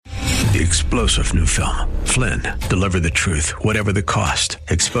The explosive new film, Flynn, deliver the truth, whatever the cost,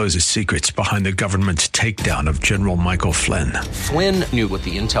 exposes secrets behind the government's takedown of General Michael Flynn. Flynn knew what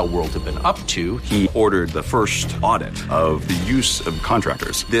the intel world had been up to. He ordered the first audit of the use of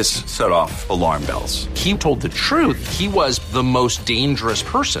contractors. This set off alarm bells. He told the truth. He was the most dangerous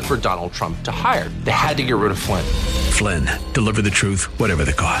person for Donald Trump to hire. They had to get rid of Flynn. Flynn, deliver the truth, whatever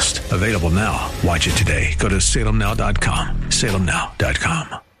the cost. Available now. Watch it today. Go to salemnow.com.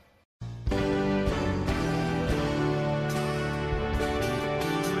 salemnow.com.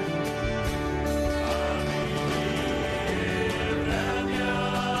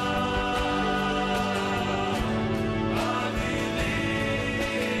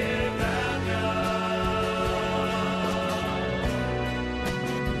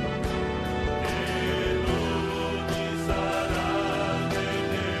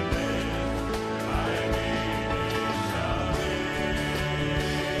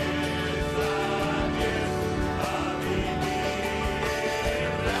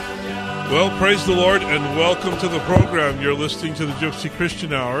 Well, praise the Lord, and welcome to the program. You're listening to the Gypsy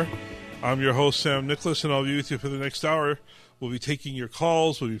Christian Hour. I'm your host, Sam Nicholas, and I'll be with you for the next hour. We'll be taking your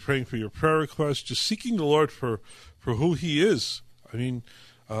calls. We'll be praying for your prayer requests, just seeking the Lord for who He is. I mean,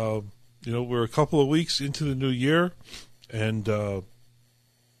 we're a couple of weeks into the new year, and,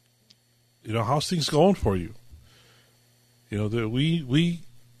 how's things going for you?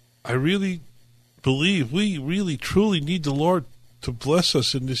 I really believe we really, truly need the Lord to bless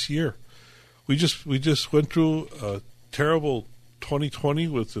us in this year. We just went through a terrible 2020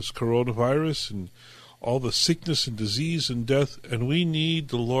 with this coronavirus and all the sickness and disease and death, and we need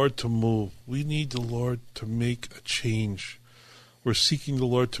the Lord to move. We need the Lord to make a change. We're seeking the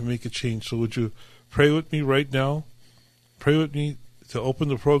Lord to make a change. So would you pray with me right now? Pray with me to open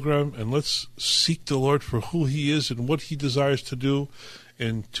the program, and let's seek the Lord for who He is and what He desires to do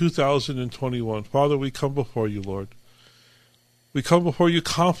in 2021. Father, we come before you, Lord. We come before you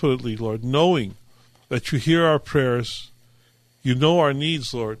confidently, Lord, knowing that you hear our prayers. You know our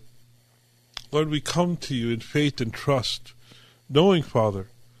needs, Lord. Lord, we come to you in faith and trust, knowing, Father,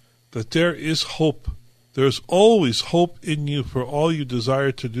 that there is hope. There is always hope in you for all you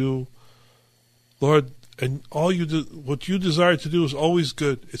desire to do, Lord. And what you desire to do is always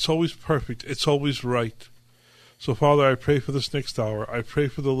good. It's always perfect. It's always right. So, Father, I pray for this next hour. I pray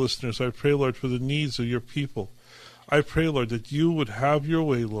for the listeners. I pray, Lord, for the needs of your people. I pray, Lord, that you would have your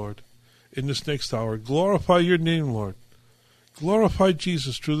way, Lord, in this next hour. Glorify your name, Lord. Glorify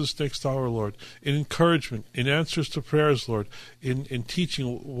Jesus through this next hour, Lord, in encouragement, in answers to prayers, Lord, in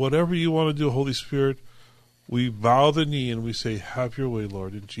teaching, whatever you want to do, Holy Spirit. We bow the knee and we say, have your way,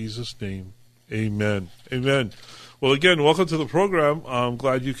 Lord, in Jesus' name. Amen. Amen. Well, again, welcome to the program. I'm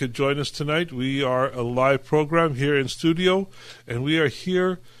glad you could join us tonight. We are a live program here in studio, and we are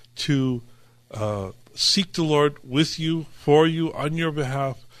here to seek the Lord with you, for you, on your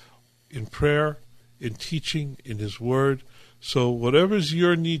behalf, in prayer, in teaching, in His Word. So whatever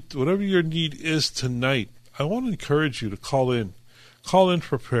your need is tonight, I want to encourage you to call in. Call in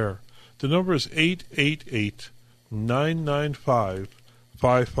for prayer. The number is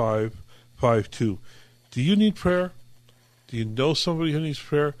 888-995-5552. Do you need prayer? Do you know somebody who needs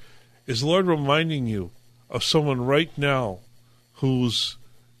prayer? Is the Lord reminding you of someone right now who's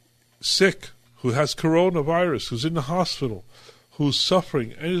sick, who has coronavirus, who's in the hospital, who's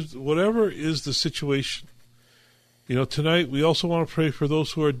suffering, and whatever is the situation? Tonight we also want to pray for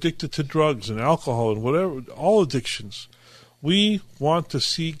those who are addicted to drugs and alcohol and whatever, all addictions. We want to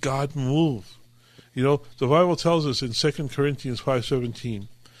see God move. The Bible tells us in 2 Corinthians 5:17,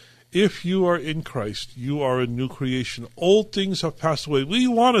 if you are in Christ, you are a new creation. Old things have passed away. We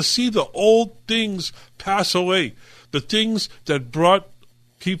want to see the old things pass away. The things that brought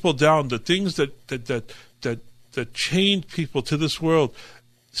people down, the things that chained people to this world,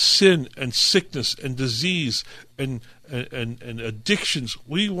 sin and sickness and disease and addictions.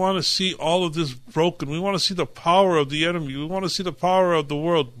 We want to see all of this broken. We want to see the power of the enemy. We want to see the power of the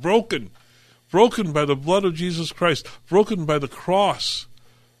world broken by the blood of Jesus Christ, broken by the cross,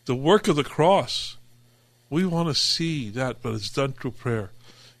 the work of the cross. We want to see that, but it's done through prayer.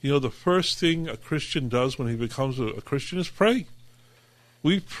 The first thing a Christian does when he becomes a Christian is pray.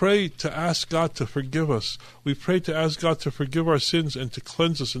 We pray to ask God to forgive us. We pray to ask God to forgive our sins and to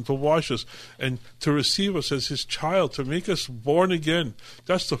cleanse us and to wash us and to receive us as His child, to make us born again.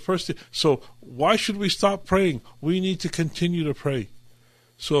 That's the first thing. So why should we stop praying? We need to continue to pray.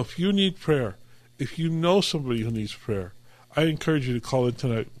 So if you need prayer, if you know somebody who needs prayer, I encourage you to call in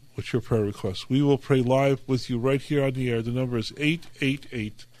tonight with your prayer requests. We will pray live with you right here on the air. The number is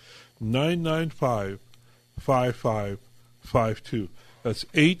 888-995-5552. That's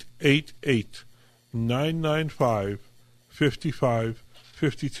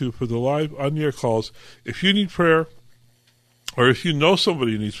 888-995-5552 for the live on-air calls. If you need prayer, or if you know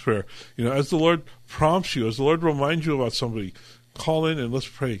somebody who needs prayer, as the Lord prompts you, as the Lord reminds you about somebody, call in and let's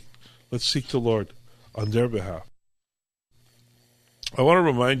pray. Let's seek the Lord on their behalf. I want to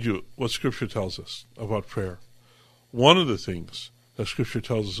remind you what Scripture tells us about prayer. One of the things that Scripture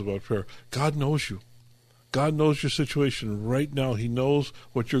tells us about prayer, God knows you. God knows your situation right now. He knows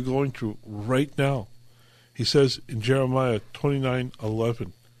what you're going through right now. He says in Jeremiah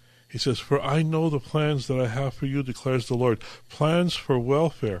 29:11, he says, "For I know the plans that I have for you, declares the Lord, plans for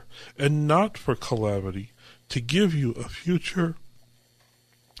welfare and not for calamity, to give you a future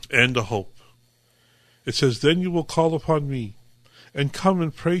and a hope." It says, "Then you will call upon me and come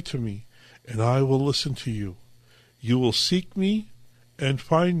and pray to me, and I will listen to you. You will seek me and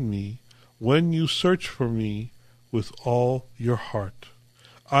find me when you search for me with all your heart.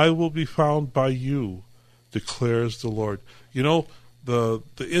 I will be found by you, declares the Lord." The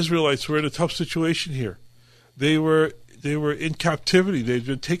Israelites were in a tough situation here. They were in captivity. They'd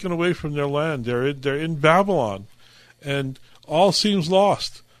been taken away from their land. They're in Babylon, and all seems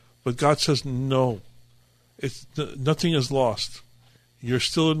lost. But God says, no, nothing is lost. You're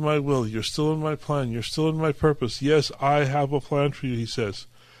still in my will. You're still in my plan. You're still in my purpose. Yes, I have a plan for you, he says.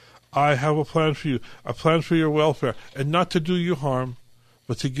 I have a plan for you, a plan for your welfare, and not to do you harm,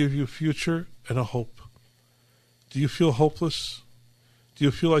 but to give you a future and a hope. Do you feel hopeless? Do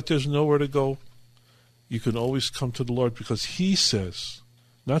you feel like there's nowhere to go? You can always come to the Lord, because he says,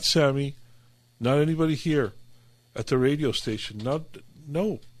 not Sammy, not anybody here at the radio station,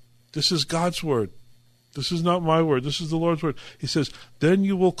 no, this is God's word. This is not my word. This is the Lord's word. He says, "Then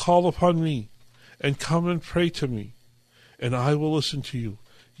you will call upon me and come and pray to me, and I will listen to you.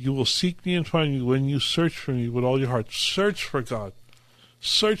 You will seek me and find me when you search for me with all your heart." Search for God.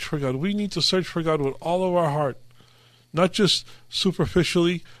 Search for God. We need to search for God with all of our heart. Not just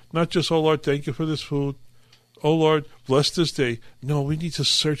superficially, not just, "Oh Lord, thank you for this food. Oh Lord, bless this day." No, we need to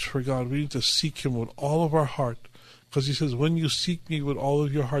search for God. We need to seek him with all of our heart. Because he says, "When you seek me with all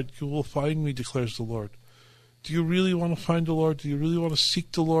of your heart, you will find me," declares the Lord. Do you really want to find the Lord? Do you really want to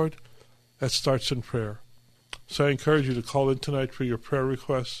seek the Lord? That starts in prayer. So I encourage you to call in tonight for your prayer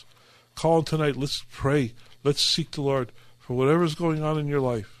requests. Call in tonight. Let's pray. Let's seek the Lord for whatever's going on in your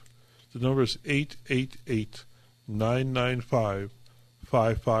life. The number is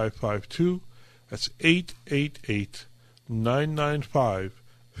 888-995-5552. That's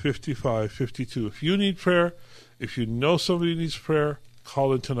 888-995-5552. If you need prayer, if you know somebody needs prayer,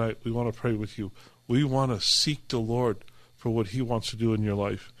 call in tonight. We want to pray with you. We want to seek the Lord for what he wants to do in your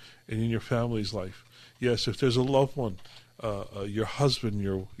life and in your family's life. Yes, if there's a loved one, your husband,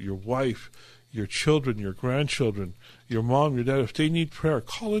 your wife, your children, your grandchildren, your mom, your dad, if they need prayer,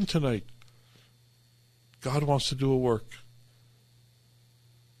 call in tonight. God wants to do a work.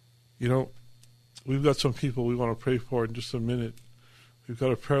 We've got some people we want to pray for in just a minute. We've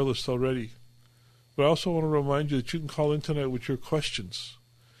got a prayer list already. But I also want to remind you that you can call in tonight with your questions.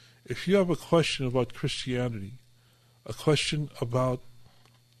 If you have a question about Christianity, a question about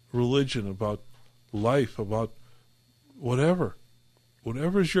religion, about life, about whatever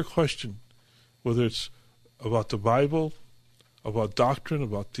is your question, whether it's about the Bible, about doctrine,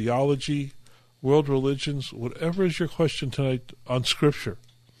 about theology, world religions, whatever is your question tonight on Scripture.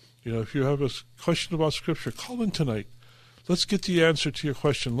 If you have a question about Scripture, call in tonight. Let's get the answer to your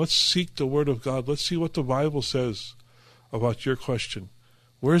question. Let's seek the Word of God. Let's see what the Bible says about your question.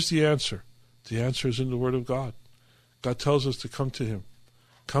 Where's the answer? The answer is in the Word of God. God tells us to come to him.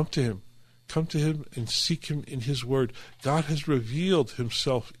 Come to him. Come to him and seek him in his Word. God has revealed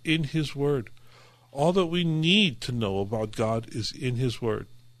himself in his Word. All that we need to know about God is in his Word.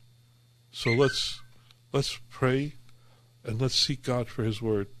 So let's pray and let's seek God for his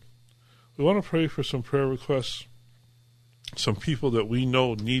Word. We want to pray for some prayer requests, some people that we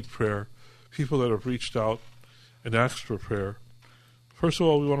know need prayer, people that have reached out and asked for prayer. First of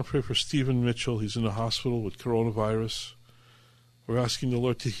all, we want to pray for Stephen Mitchell. He's in the hospital with coronavirus. We're asking the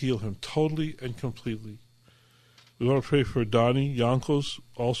Lord to heal him totally and completely. We want to pray for Donnie Yankos,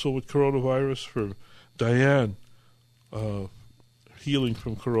 also with coronavirus, for Diane, healing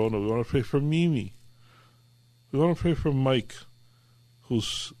from corona. We want to pray for Mimi. We want to pray for Mike,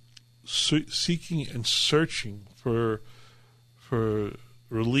 who's seeking and searching for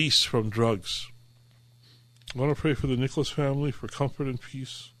release from drugs. I want to pray for the Nicholas family for comfort and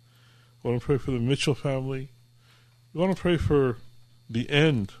peace. I want to pray for the Mitchell family. We want to pray for the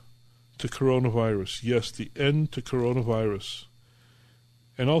end to coronavirus. Yes, the end to coronavirus.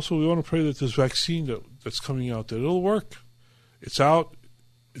 And also we want to pray that this vaccine that's coming out, that it'll work. It's out,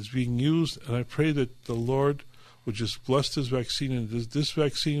 it's being used, and I pray that the Lord would just bless this vaccine, and this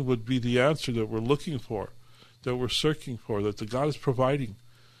vaccine would be the answer that we're looking for, that we're searching for, that the God is providing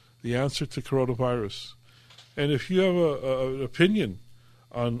the answer to coronavirus. And if you have an opinion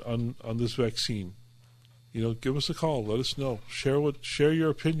on this vaccine, give us a call. Let us know. Share your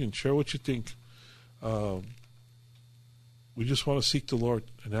opinion. Share what you think. We just want to seek the Lord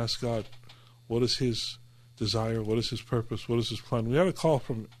and ask God, what is His desire? What is His purpose? What is His plan? We had a call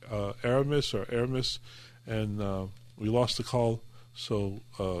from Aramis, and we lost the call. So,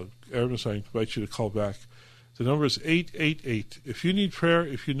 Aramis, I invite you to call back. The number is 888. If you need prayer,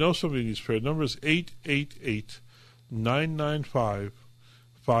 if you know somebody needs prayer, the number is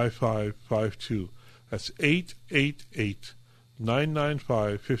 888-995-5552. That's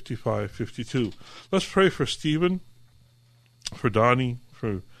 888-995-5552. Let's pray for Stephen, for Donnie,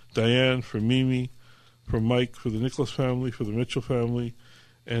 for Diane, for Mimi, for Mike, for the Nicholas family, for the Mitchell family,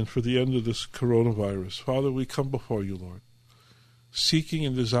 and for the end of this coronavirus. Father, we come before you, Lord, seeking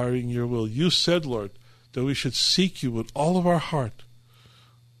and desiring your will. You said, Lord, that we should seek you with all of our heart,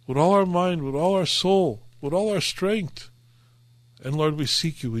 with all our mind, with all our soul, with all our strength. And Lord, we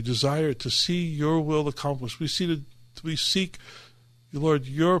seek you. We desire to see your will accomplished. We seek, Lord,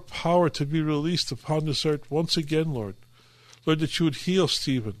 your power to be released upon this earth once again, Lord. Lord, that you would heal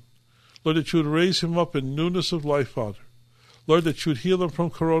Stephen. Lord, that you would raise him up in newness of life, Father. Lord, that you would heal him from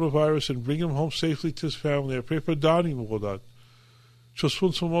coronavirus and bring him home safely to his family. I pray for Donnie, Lord. We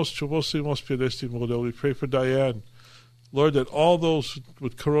pray for Diane. Lord, that all those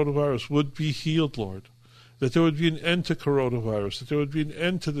with coronavirus would be healed, Lord. That there would be an end to coronavirus. That there would be an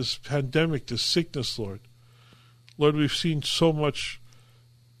end to this pandemic, this sickness, Lord. Lord, we've seen so much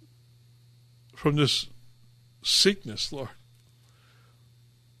from this sickness, Lord.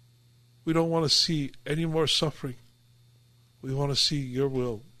 We don't want to see any more suffering. We want to see your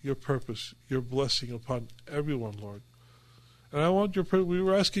will, your purpose, your blessing upon everyone, Lord. And we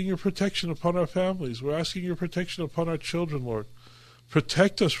were asking your protection upon our families. We're asking your protection upon our children, Lord.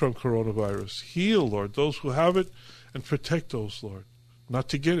 Protect us from coronavirus. Heal, Lord, those who have it, and protect those, Lord, not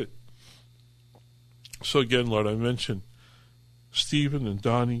to get it. So again, Lord, I mentioned Stephen and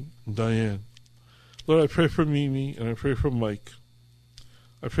Donnie and Diane. Lord, I pray for Mimi and I pray for Mike.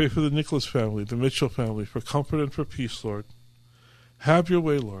 I pray for the Nicholas family, the Mitchell family, for comfort and for peace, Lord. Have your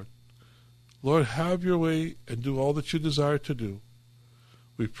way, Lord. Lord, have your way and do all that you desire to do.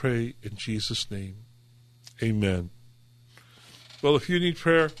 We pray in Jesus' name. Amen. Well, if you need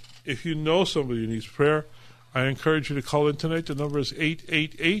prayer, if you know somebody who needs prayer, I encourage you to call in tonight. The number is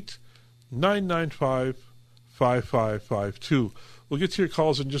 888-995-5552. We'll get to your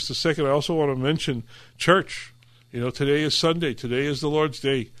calls in just a second. I also want to mention church. Today is Sunday. Today is the Lord's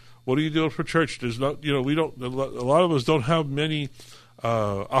Day. What are you doing for church? There's not, we don't, a lot of us don't have many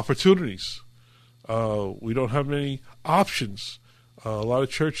opportunities. We don't have many options. A lot of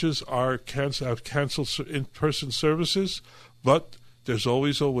churches have canceled in-person services, but there's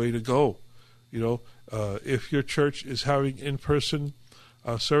always a way to go. If your church is having in-person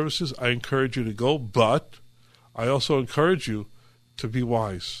services, I encourage you to go, but I also encourage you to be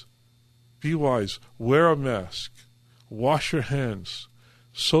wise. Be wise. Wear a mask. Wash your hands.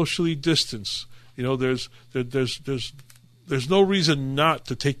 Socially distance. There's no reason not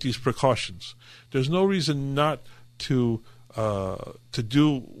to take these precautions. There's no reason not to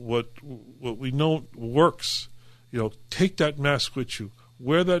do what we know works. Take that mask with you.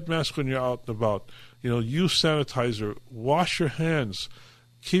 Wear that mask when you're out and about. Use sanitizer. Wash your hands.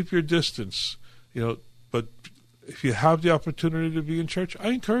 Keep your distance. But if you have the opportunity to be in church, I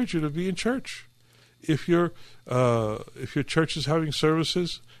encourage you to be in church. If your church is having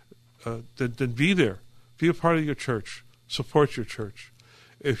services, then be there. Be a part of your church. Support your church.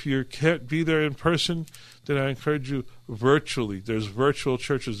 If you can't be there in person, then I encourage you virtually. There's virtual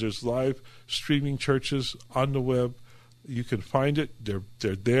churches. There's live streaming churches on the web. You can find it. They're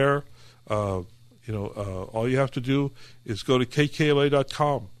there. All you have to do is go to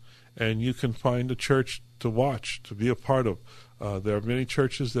kkla.com, and you can find a church to watch, to be a part of. There are many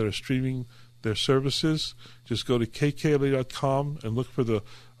churches that are streaming their services. Just go to kkla.com and look for the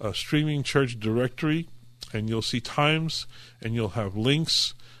streaming church directory, and you'll see times, and you'll have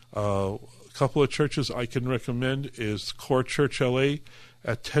links. A couple of churches I can recommend is Core Church LA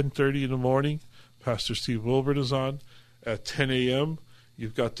at 10:30 in the morning. Pastor Steve Wilbert is on. At 10 a.m.,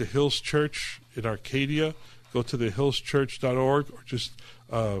 you've got the Hills Church in Arcadia. Go to thehillschurch.org or just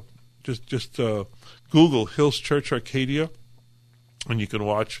Google Hills Church Arcadia, and you can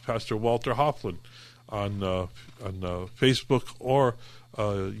watch Pastor Walter Hoffman on Facebook or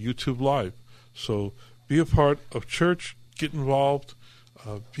YouTube Live. So be a part of church. get involved.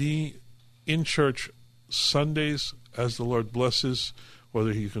 Be in church Sundays as the Lord blesses,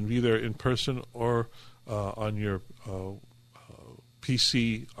 whether you can be there in person or on your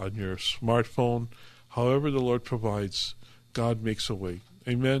PC, on your smartphone. However the Lord provides, God makes a way.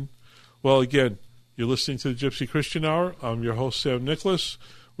 Amen. Well, again, you're listening to the Gypsy Christian Hour. I'm your host, Sam Nicholas.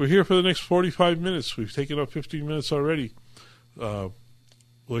 We're here for the next 45 minutes. We've taken up 15 minutes already.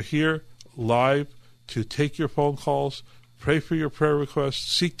 We're here live to take your phone calls, pray for your prayer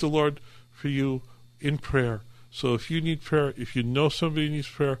requests, seek the Lord for you in prayer. So if you need prayer, if you know somebody needs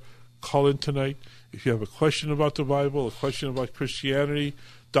prayer, call in tonight. If you have a question about the Bible, a question about Christianity,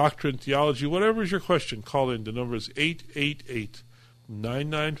 doctrine, theology, whatever is your question, call in. The number is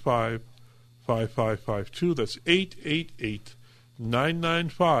 888-995-5552. That's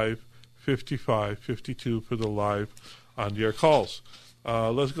 888-995-5552 for the live on-the-air calls.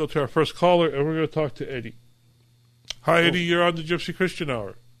 Let's go to our first caller, and we're going to talk to Eddie. Hi, Eddie. You're on the Gypsy Christian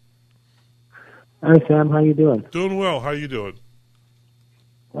Hour. Hi, Sam. How you doing? Doing well. How you doing?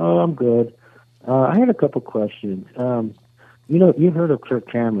 Oh, I'm good. I had a couple questions. You've heard of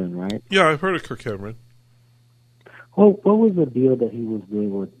Kirk Cameron, right? Yeah, I've heard of Kirk Cameron. Well, what was the deal that he was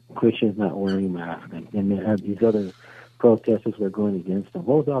doing with Christians not wearing masks, and these other protesters were going against him?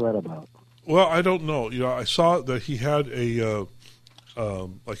 What was all that about? Well, I don't know. I saw that he had a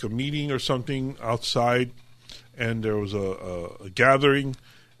meeting or something outside, and there was a gathering,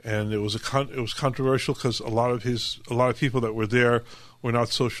 and it was controversial because a lot of people that were there were not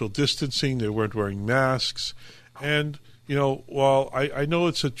social distancing. They weren't wearing masks, and while I know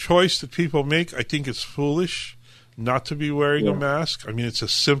it's a choice that people make, I think it's foolish not to be wearing a mask. I mean, it's a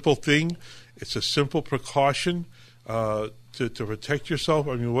simple thing. It's a simple precaution to protect yourself.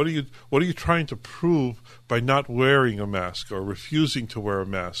 I mean, what are you trying to prove by not wearing a mask or refusing to wear a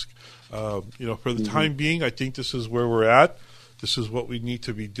mask? For the time being, I think this is where we're at. This is what we need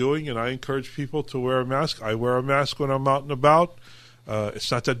to be doing, and I encourage people to wear a mask. I wear a mask when I'm out and about.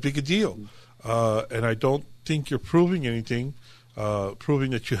 It's not that big a deal, and I don't think you're proving anything,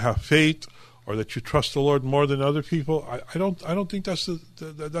 proving that you have faith or that you trust the Lord more than other people. I don't think that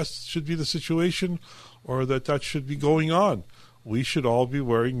should be the situation, or that should be going on. We should all be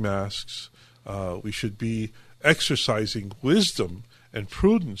wearing masks. We should be exercising wisdom and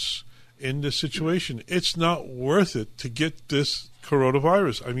prudence in this situation. It's not worth it to get this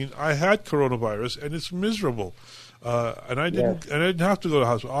coronavirus. I mean, I had coronavirus, and it's miserable. And I didn't have to go to the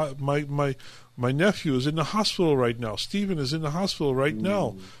hospital. My nephew is in the hospital right now. Stephen is in the hospital right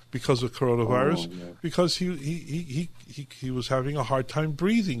now because of coronavirus, because he was having a hard time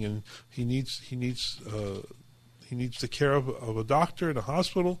breathing, and he needs the care of a doctor in a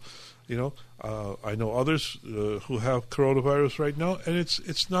hospital. I know others who have coronavirus right now, and it's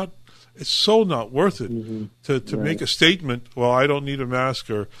so not worth it to make a statement. Well, I don't need a mask,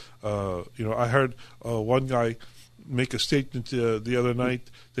 or I heard one guy make a statement the other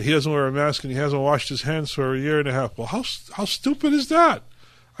night that he doesn't wear a mask and he hasn't washed his hands for a year and a half. Well, how stupid is that?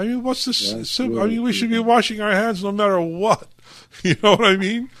 I mean, what's this? We should be washing our hands no matter what. You know what I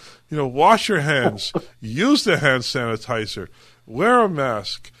mean? Wash your hands, use the hand sanitizer, wear a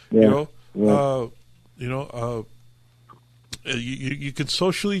mask. You can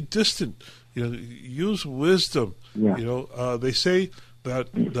socially distant. Use wisdom. They say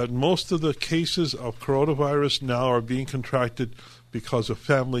that most of the cases of coronavirus now are being contracted because of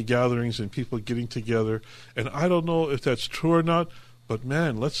family gatherings and people getting together. And I don't know if that's true or not, but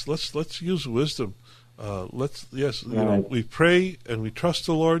man, let's use wisdom. We pray and we trust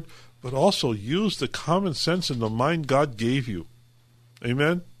the Lord, but also use the common sense and the mind God gave you.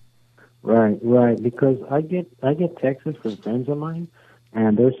 Amen. Right. Because I get texts from friends of mine,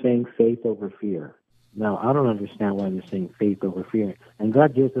 and they're saying faith over fear. Now, I don't understand why they're saying faith over fear. And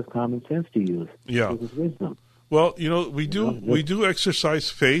God gives us common sense to use. Yeah. Gives us wisdom. Well, we do exercise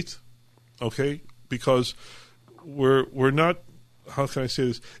faith, okay? Because we're not. How can I say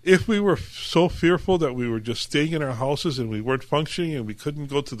this? If we were so fearful that we were just staying in our houses and we weren't functioning and we couldn't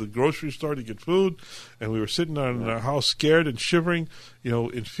go to the grocery store to get food, and we were sitting in our house scared and shivering,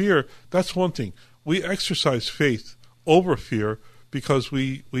 in fear, that's one thing. We exercise faith over fear because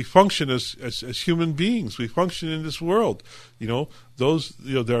we function as human beings. We function in this world. There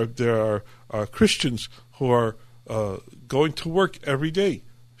are Christians who are going to work every day,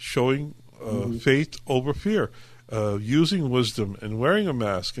 showing faith over fear. Using wisdom and wearing a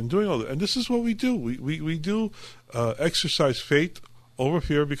mask and doing all that. And this is what we do. We do exercise faith over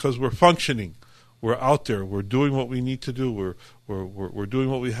fear because we're functioning. We're out there. We're doing what we need to do. We're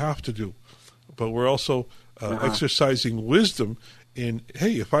doing what we have to do. But we're also exercising wisdom in,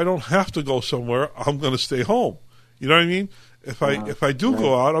 hey, if I don't have to go somewhere, I'm going to stay home. You know what I mean? If I do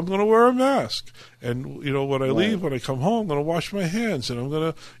go out, I'm going to wear a mask, and when I leave, when I come home, I'm going to wash my hands, and I'm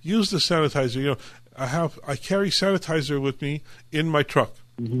going to use the sanitizer. I carry sanitizer with me in my truck.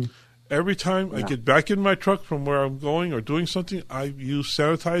 Mm-hmm. Every time I get back in my truck from where I'm going or doing something, I use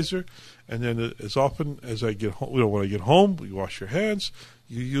sanitizer, and then as often as I get home, when I get home, you wash your hands.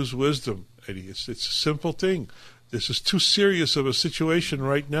 You use wisdom, Eddie. It's a simple thing. This is too serious of a situation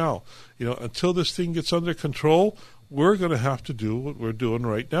right now. Until this thing gets under control, we're going to have to do what we're doing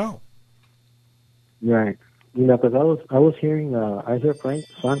right now. Right. Because I was hearing I hear Frank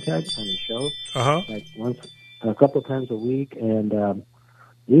Sontag on his show like a couple times a week, and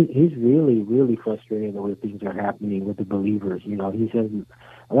he's really, really frustrated the way things are happening with the believers. He says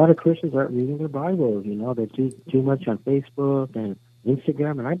a lot of Christians aren't reading their Bibles. They're too much on Facebook and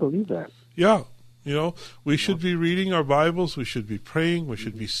Instagram, and I believe that. Yeah. We should be reading our Bibles. We should be praying. We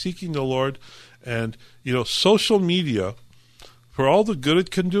should be seeking the Lord. And, social media, for all the good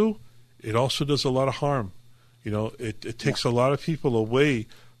it can do, it also does a lot of harm. It takes a lot of people away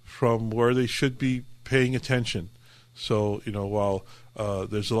from where they should be paying attention. So, while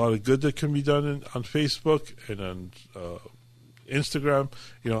there's a lot of good that can be done on Facebook and on Instagram,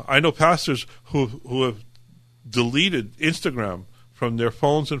 I know pastors who have deleted Instagram from their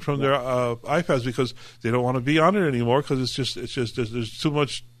phones and from their iPads because they don't want to be on it anymore because it's just there's too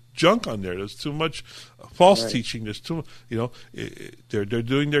much junk on there. There's too much false teaching. There's too they're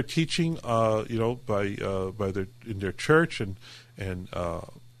doing their teaching by in their church and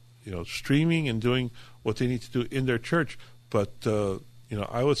streaming and doing what they need to do in their church. But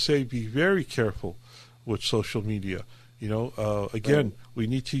I would say be very careful with social media. Again, we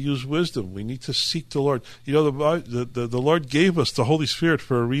need to use wisdom. We need to seek the Lord. The Lord gave us the Holy Spirit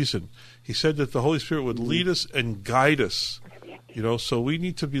for a reason. He said that the Holy Spirit would lead us and guide us. So we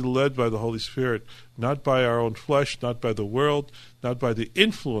need to be led by the Holy Spirit, not by our own flesh, not by the world, not by the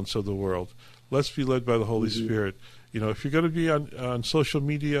influence of the world. Let's be led by the Holy Spirit. If you're going to be on social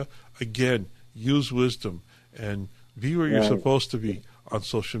media, again, use wisdom and be where you're supposed to be on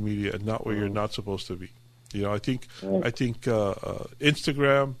social media and not where you're not supposed to be. I think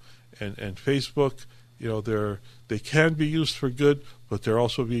Instagram and Facebook, they can be used for good, but they're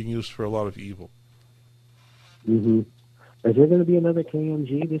also being used for a lot of evil. Mm-hmm. Is there going to be another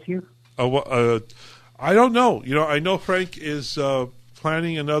KMG this year? I don't know. I know Frank is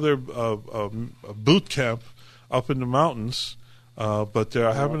planning another boot camp up in the mountains, but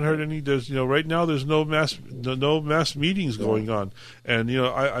I haven't heard any. There's right now there's no mass meetings going on, and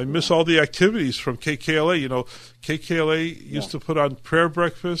I miss all the activities from KKLA. KKLA used to put on prayer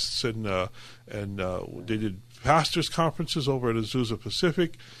breakfasts and they did pastors conferences over at Azusa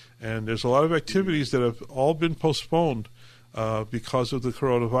Pacific, and there's a lot of activities that have all been postponed because of the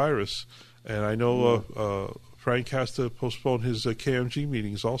coronavirus. And I know Frank has to postpone his KMG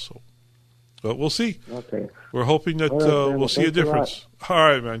meetings also. But we'll see. Okay. We're hoping that we'll see a difference. All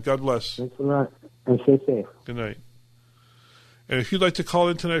right, man. God bless. Thanks a lot. And stay safe. Good night. And if you'd like to call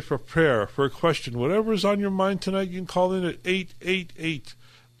in tonight for prayer, for a question, whatever is on your mind tonight, you can call in at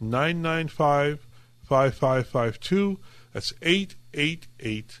 888-995-5552. That's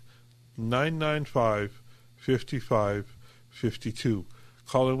 888-995-5552.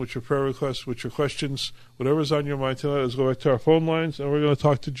 Call in with your prayer requests, with your questions, whatever's on your mind tonight. Let's go back to our phone lines, and we're going to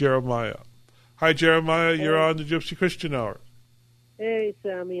talk to Jeremiah. Hi, Jeremiah. Hey. You're on the Gypsy Christian Hour. Hey,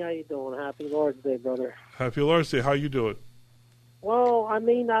 Sammy. How you doing? Happy Lord's Day, brother. Happy Lord's Day. How you doing? Well,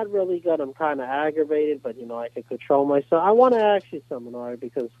 not really good. I'm kind of aggravated, but, I can control myself. I want to ask you something, all right,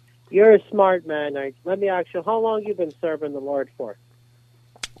 because you're a smart man. Right? Let me ask you, how long you been serving the Lord for?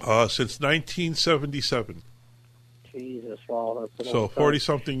 Since 1977. Jesus, wow, that's so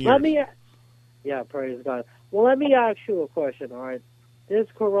 40-something years. Yeah, praise God. Well, let me ask you a question, all right? This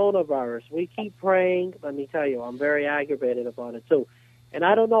coronavirus, we keep praying. Let me tell you, I'm very aggravated about it, too. And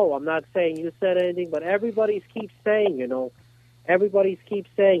I don't know, I'm not saying you said anything, but everybody keeps saying, it's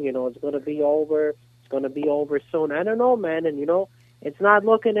going to be over. It's going to be over soon. I don't know, man, and, it's not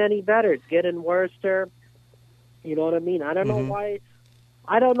looking any better. It's getting worse there. You know what I mean? I don't know why.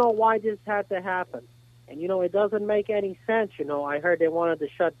 I don't know why this had to happen. And, it doesn't make any sense. I heard they wanted to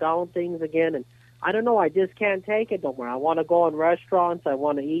shut down things again. And I don't know. I just can't take it no more. I want to go in restaurants. I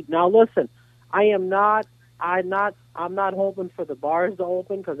want to eat. Now, listen, I'm not hoping for the bars to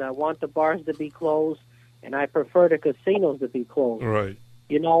open because I want the bars to be closed. And I prefer the casinos to be closed. Right.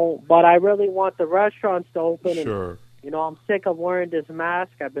 But I really want the restaurants to open. Sure. And, I'm sick of wearing this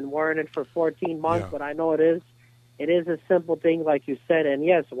mask. I've been wearing it for 14 months, but I know it is a simple thing, like you said. And,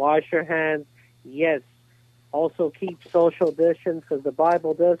 yes, wash your hands. Yes. Also keep social distance because the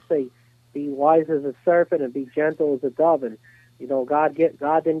Bible does say be wise as a serpent and be gentle as a dove. And God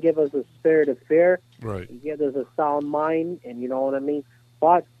didn't give us a spirit of fear. Right. He gave us a sound mind, and you know what I mean.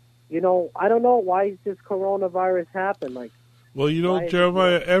 But I don't know why this coronavirus happened. Like, well,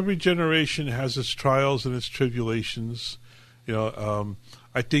 Jeremiah, every generation has its trials and its tribulations.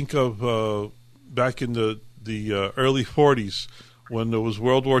 I think of back in the early 40s when there was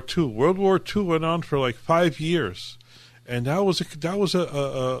World War II. World War II went on for like 5 years, and that was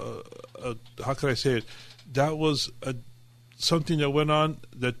a how can I say it? That was something that went on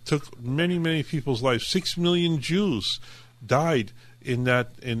that took many, many people's lives. 6 million Jews died in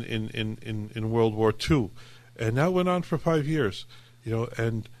World War II, and that went on for 5 years.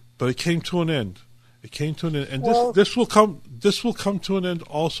 But it came to an end. It came to an end, and this will come. This will come to an end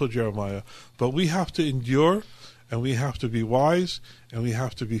also, Jeremiah. But we have to endure, and we have to be wise, and we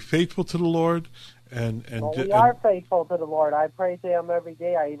have to be faithful to the Lord. We are faithful to the Lord. I pray to Him every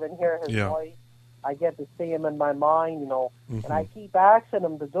day. I even hear His voice. I get to see Him in my mind, and I keep asking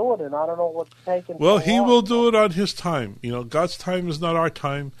Him to do it, and I don't know what's taking. Well, so He long. will do it on His time. God's time is not our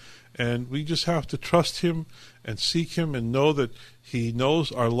time, and we just have to trust Him and seek Him and know that He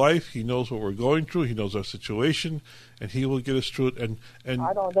knows our life. He knows what we're going through. He knows our situation, and He will get us through it. And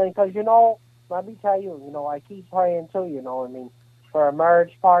I don't think, because let me tell you, I keep praying too. For a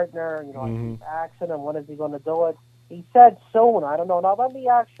marriage partner, I keep asking Him, when is He going to do it? He said soon. I don't know. Now let me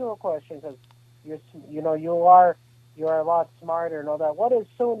ask you a question, because you're a lot smarter and all that. What does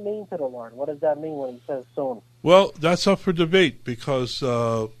soon mean to the Lord? What does that mean when He says soon? Well, that's up for debate, because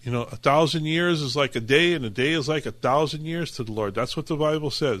 1,000 years is like a day, and a day is like 1,000 years to the Lord. That's what the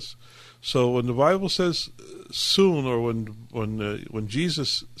Bible says. So when the Bible says soon, or when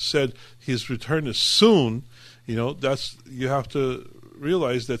Jesus said His return is soon, you have to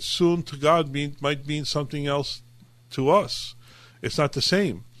realize that soon to God might mean something else to us. It's not the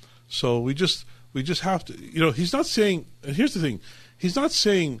same. So we just have to, He's not saying, and here's the thing, He's not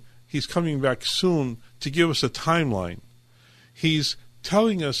saying He's coming back soon to give us a timeline. He's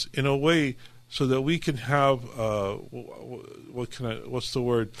telling us in a way so that we can have, so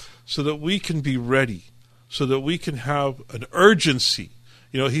that we can be ready, so that we can have an urgency.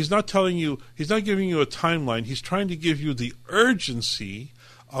 He's not giving you a timeline. He's trying to give you the urgency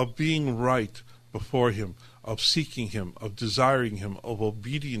of being right before Him, of seeking Him, of desiring Him, of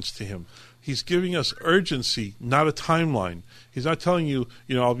obedience to Him. He's giving us urgency, not a timeline. He's not telling you,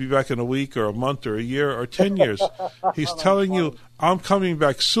 I'll be back in a week or a month or a year or 10 years. He's telling you, I'm coming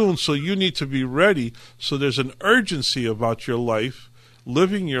back soon, so you need to be ready. So there's an urgency about your life,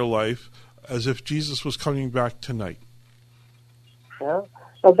 living your life as if Jesus was coming back tonight. Yeah.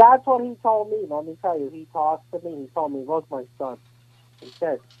 So that's what He told me. Let me tell you, He talks to me. He told me, look, my son, He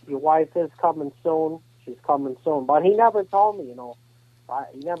said, your wife is coming soon. She's coming soon. But He never told me,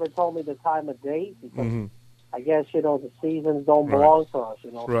 He never told me the time of day, because I guess, the seasons don't belong to us,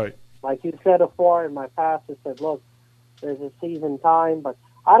 Right. Like you said before, and my pastor said, look, there's a season time, but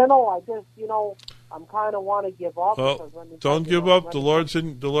I don't know, I just, I'm kind of want to give up. Well, don't give up. The Lord's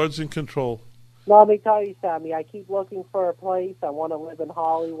in control. No, let me tell you, Sammy, I keep looking for a place. I want to live in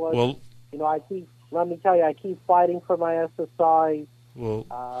Hollywood. Well, let me tell you, I keep fighting for my SSI. Well,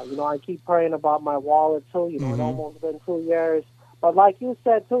 I keep praying about my wallet, too. It's almost been 2 years. But like you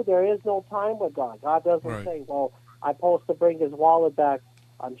said, too, there is no time with God. God doesn't say, well, I'm supposed to bring His wallet back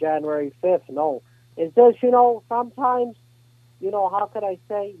on January 5th. No. It's just, sometimes, how could I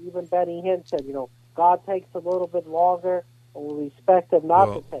say, even Benny Hinn said, God takes a little bit longer, and we respect Him not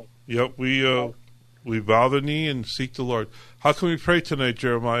to take. Yep, we bow the knee and seek the Lord. How can we pray tonight,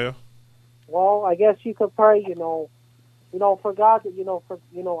 Jeremiah? Well, I guess you could pray, for God,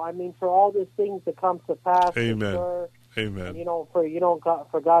 for all these things to come to pass. Amen. Sure. Amen. And,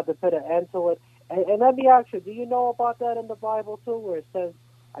 for God to put an end to it. And let me ask you, do you know about that in the Bible too, where it says,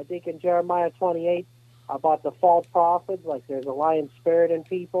 I think in Jeremiah 28, about the false prophets, like there's a lying spirit in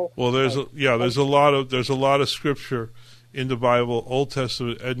people? Well, there's a lot of scripture in the Bible, Old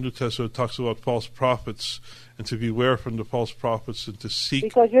Testament and New Testament, talks about false prophets, and to beware from the false prophets and to seek.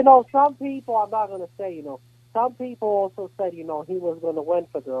 Because some people, I'm not going to say, some people also said, He was going to win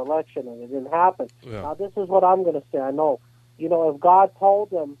for the election, and it didn't happen. Yeah. Now, this is what I'm going to say. I know, if God told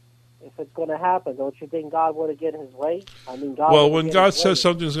them if it's going to happen, don't you think God would have get His way? I mean, God. Well, when God says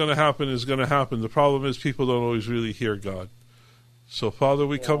something's going to happen, it's going to happen. The problem is people don't always really hear God. So, Father,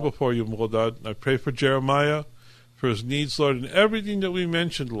 we come before You, Lord. I pray for Jeremiah, for his needs, Lord, and everything that we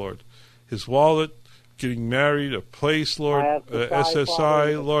mentioned, Lord. His wallet, getting married, a place, Lord, SSI,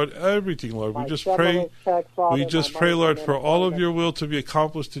 Father, Lord, everything, Lord. We just stimulus pray. check, Father, We just my pray, money Lord, coming for in, all of Father. your will to be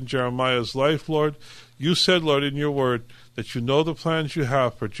accomplished in Jeremiah's life, Lord. You said, Lord, in your word that you know the plans you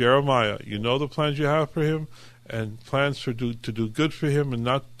have for Jeremiah. You know the plans you have for him, and plans to do good for him and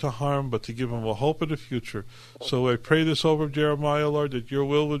not to harm, but to give him a hope of the future. So I pray this over Jeremiah, Lord, that your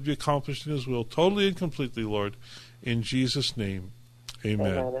will would be accomplished in his will, totally and completely, Lord, in Jesus' name.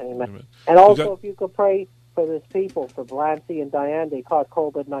 Amen. Amen. And also, if you could pray for this people, for Blancy and Diane, they caught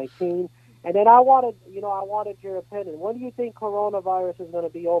COVID-19. And then I wanted your opinion. When do you think coronavirus is going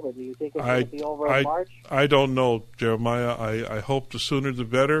to be over? Do you think it's going to be over in March? I don't know, Jeremiah. I hope the sooner the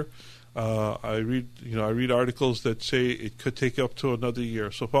better. I read articles that say it could take up to another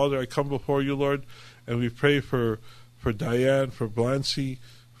year. So, Father, I come before you, Lord, and we pray for Diane, for Blancy,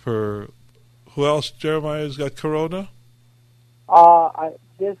 for who else? Jeremiah's got corona.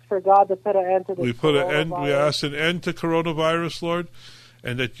 Just for God to put an end to this. We ask an end to coronavirus, Lord,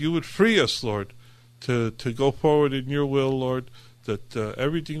 and that you would free us, Lord, to go forward in your will, Lord. That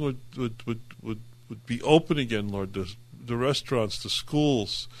everything would be open again, Lord. The restaurants, the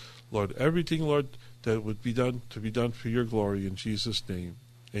schools, Lord, everything, Lord, that would be done for your glory in Jesus' name.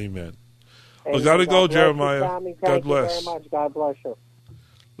 Amen. Well, gotta go, Jeremiah. God bless. You very much. God bless you.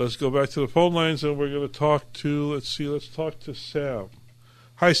 Let's go back to the phone lines, and we're going to talk to, let's talk to Sam.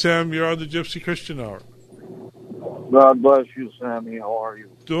 Hi, Sam. You're on the Gypsy Christian Hour. God bless you, Sammy. How are you?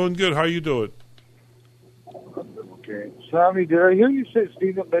 Doing good. How you doing? Okay. Sammy, did I hear you say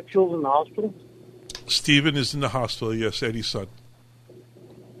Stephen Mitchell's in the hospital? Stephen is in the hospital, yes, Eddie's son.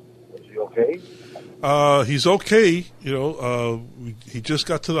 Is he okay? He's okay. He just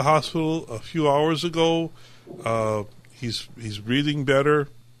got to the hospital a few hours ago. He's breathing better.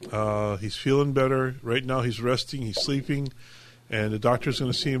 He's feeling better. Right now he's resting. He's sleeping. And the doctor's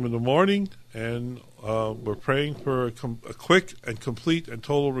going to see him in the morning. And we're praying for a quick and complete and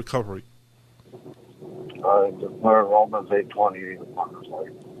total recovery. I declare Romans 8:28 upon his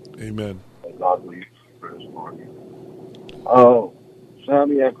life. Amen. And God leads for his glory.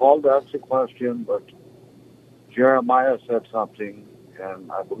 Sammy, I called to ask a question, but Jeremiah said something,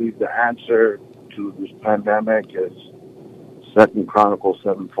 and I believe the answer to this pandemic is 2 Chronicles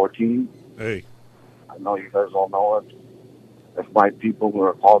 7:14. Hey. I know you guys all know it. If my people who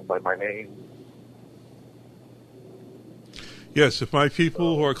are called by my name. Yes, if my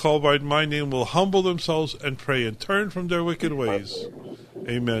people who are called by my name will humble themselves and pray and turn from their wicked ways.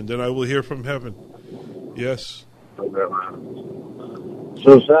 Amen. Then I will hear from heaven. Yes.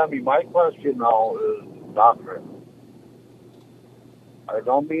 So, Sammy, my question now is doctrine. I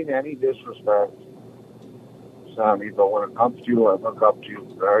don't mean any disrespect, Sammy, but when it comes to you, I look up to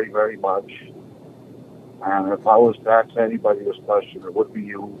you very, very much. And if I was to ask anybody this question, it would be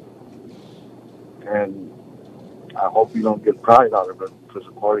you. And I hope you don't get pride out of it, because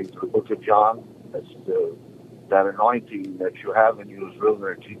according to the book of John, it's that anointing that you have in you is real, and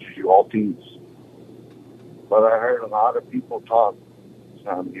it teaches you all things. But I heard a lot of people talk,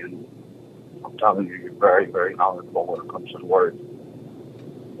 Sammy, and I'm telling you, you're very, very knowledgeable when it comes to the word.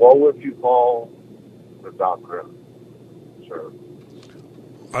 What would you call the doctrine, sir?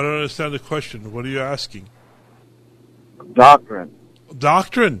 I don't understand the question. What are you asking? Doctrine.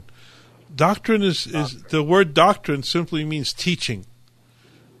 Doctrine. Doctrine is the word doctrine simply means teaching.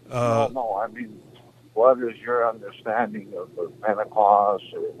 No, I mean, what is your understanding of the Pentecost,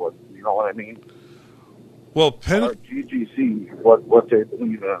 or what, you know what I mean? Well, or GGC, what they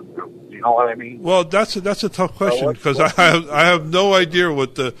believe in, you know what I mean? Well, that's a tough question, because I have no idea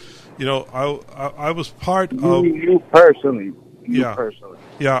what the, I was part of. You personally. Personally.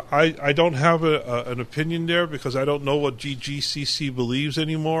 Yeah, I don't have an opinion there, because I don't know what GGCC believes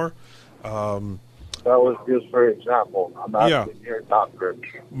anymore. That was just for example. I'm asking your doctrine.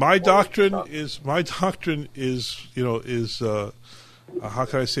 My doctrine is how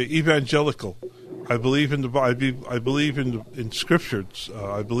can I say, evangelical. I believe in I believe in scriptures.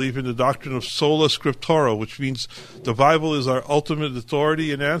 I believe in the doctrine of sola scriptura, which means the Bible is our ultimate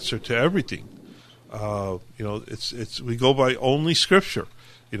authority and answer to everything. It's we go by only scripture.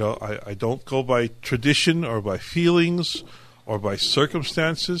 I don't go by tradition or by feelings or by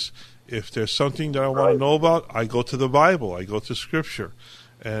circumstances. If there's something that I want to know about, I go to the Bible. I go to Scripture.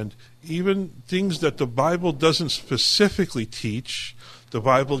 And even things that the Bible doesn't specifically teach, the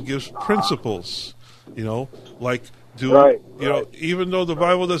Bible gives principles. Even though the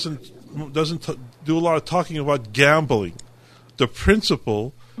Bible doesn't do a lot of talking about gambling, the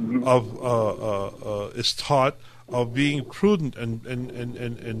principle of is taught of being prudent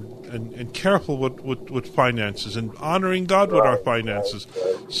and careful with finances and honoring God with our finances.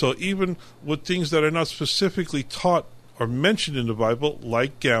 So even with things that are not specifically taught or mentioned in the Bible,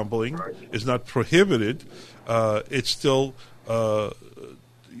 like gambling, is not prohibited. It's still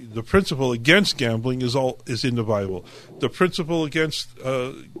the principle against gambling is in the Bible. The principle against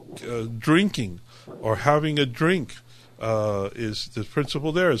drinking or having a drink is the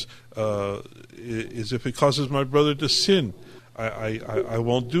principle. There is if it causes my brother to sin, I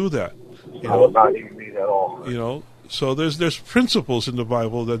won't do that. You know, not even me at all. You know, so there's principles in the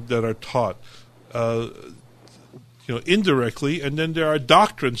Bible that are taught. Indirectly, and then there are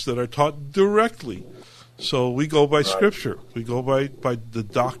doctrines that are taught directly. So we go by Scripture. We go by the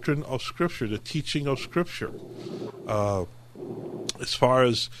doctrine of Scripture, the teaching of Scripture. As far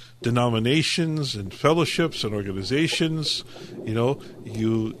as denominations and fellowships and organizations,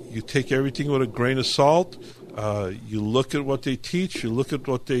 you take everything with a grain of salt. You look at what they teach. You look at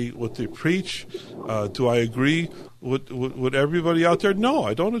what they preach. Do I agree with everybody out there? No,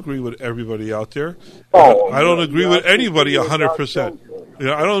 I don't agree with everybody out there. I don't agree with anybody 100%.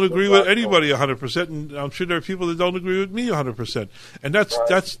 I don't agree with anybody 100%, and I'm sure there are people that don't agree with me 100%. And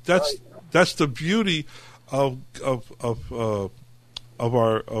that's the beauty of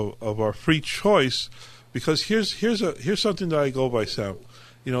our free choice. Because here's something that I go by, Sam.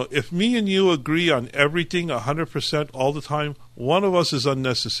 If me and you agree on everything 100% all the time, one of us is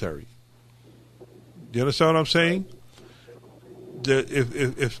unnecessary. Do you understand what I'm saying?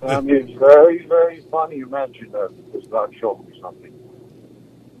 It's very, very funny you mentioned that, because God showed me something.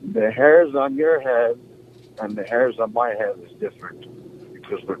 The hairs on your head and the hairs on my head is different,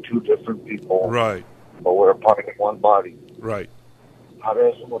 because we're two different people. Right. But we're a part of one body. Right.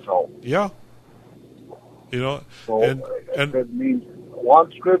 Yeah. So and it means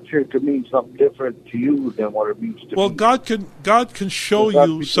one scripture could mean something different to you than what it means to me. Well, God can show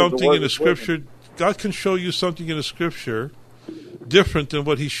you something in the Scripture. God can show you something in the Scripture different than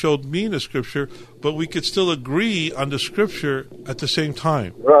what He showed me in the Scripture, but we could still agree on the Scripture at the same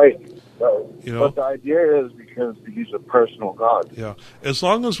time. Right. But the idea is because He's a personal God. Yeah. As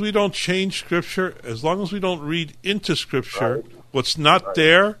long as we don't change Scripture, as long as we don't read into Scripture what's not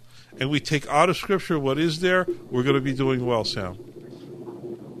there, and we take out of Scripture what is there, we're going to be doing well, Sam.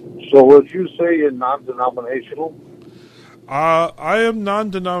 So would you say you're non-denominational? I am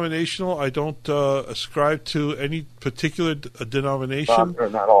non-denominational. I don't ascribe to any particular denomination.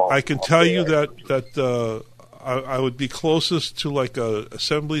 Not at all. I can tell you that I would be closest to like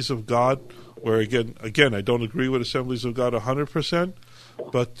Assemblies of God, where again I don't agree with Assemblies of God 100%,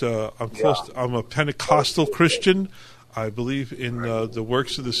 but I'm close. I'm a Pentecostal Christian. I believe in the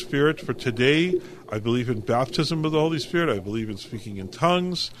works of the Spirit for today. I believe in baptism of the Holy Spirit. I believe in speaking in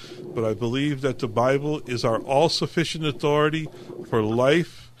tongues. But I believe that the Bible is our all-sufficient authority for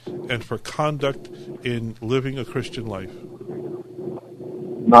life and for conduct in living a Christian life.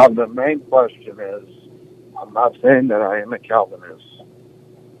 Now, the main question is, I'm not saying that I am a Calvinist,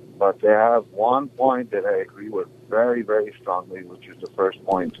 but they have one point that I agree with very, very strongly, which is the first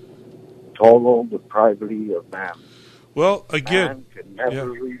point: total depravity of man. Well, again, man can never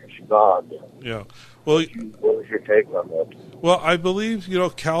reach God. Yeah. Well, what is your take on that? Well, I believe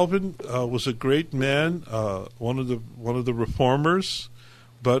Calvin was a great man, one of the reformers,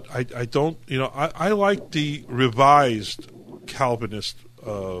 but I don't I like the revised Calvinist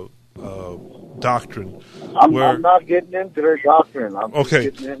doctrine. I'm not getting into their doctrine.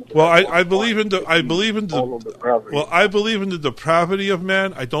 I believe in the depravity of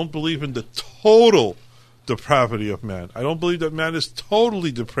man. I don't believe in the total depravity of man. I don't believe that man is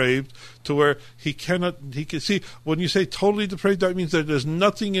totally depraved to where he can see. When you say totally depraved, that means that there's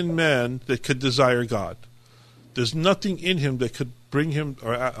nothing in man that could desire God. There's nothing in him that could bring him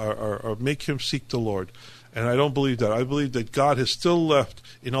or make him seek the Lord. And I don't believe that. I believe that God has still left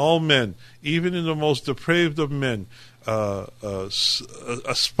in all men, even in the most depraved of men, a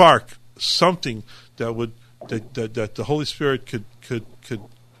spark, something that the Holy Spirit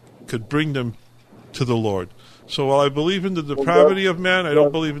could bring them to the Lord. So while I believe in the depravity of man, I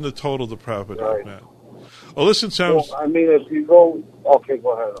don't believe in the total depravity of man. Oh, listen, Sam. Well, I mean, if you go... Okay,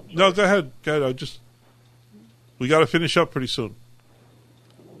 go ahead. No, go ahead. We got to finish up pretty soon.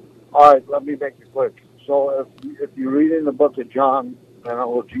 All right, let me make it quick. So if you read in the book of John, and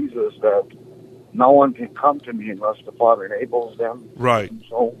of Jesus, that no one can come to me unless the Father enables them. Right.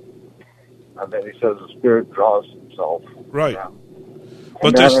 So, and then he says the Spirit draws himself. Right. Yeah.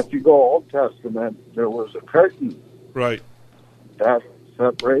 And then if you go Old Testament, there was a curtain. Right. That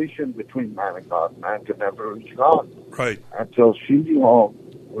separation between man and God. Man could never reach God. Right. Until she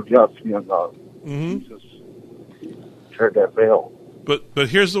would just be on God. Mm-hmm. Jesus. that fail. But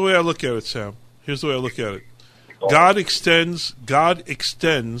here's the way I look at it, Sam. Here's the way I look at it. God extends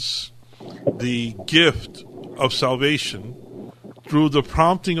the gift of salvation through the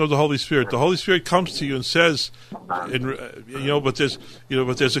prompting of the Holy Spirit. The Holy Spirit comes to you and says, but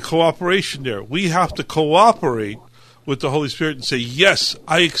there's a cooperation there. We have to cooperate with the Holy Spirit and say, yes,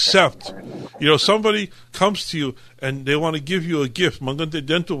 I accept. Somebody comes to you and they want to give you a gift. They want to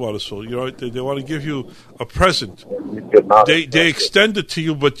give you a present. They extend it to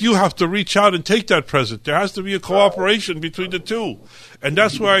you, but you have to reach out and take that present. There has to be a cooperation between the two. And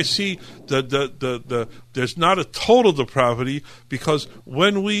that's where I see there's not a total depravity, because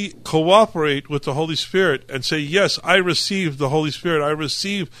when we cooperate with the Holy Spirit and say, yes, I receive the Holy Spirit, I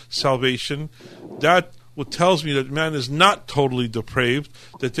receive salvation, that what tells me that man is not totally depraved,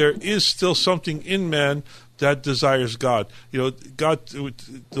 that there is still something in man that desires God. The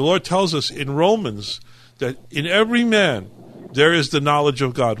Lord tells us in Romans that in every man there is the knowledge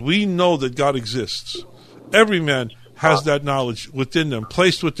of God. We know that God exists. Every man has that knowledge within them,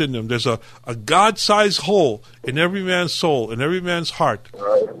 placed within them. There's a God-sized hole in every man's soul, in every man's heart,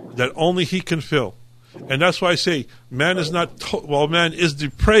 that only he can fill. And that's why I say man is not, man is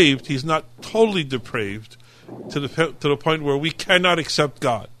depraved. He's not totally depraved to the point where we cannot accept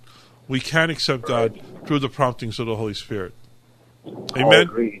God. We can accept God through the promptings of the Holy Spirit. Amen?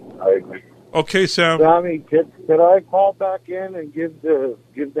 I agree. Okay, Sam. Sammy, could I call back in and give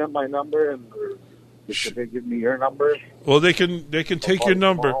them my number, and should they give me your number? Well, they can take your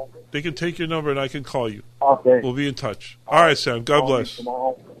number. Tomorrow. They can take your number and I can call you. Okay. We'll be in touch. All right, Sam. God bless.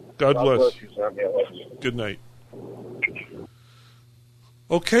 God bless. You, Sam. Good night.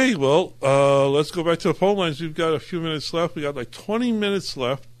 Okay, well, let's go back to the phone lines. We've got a few minutes left. We got like 20 minutes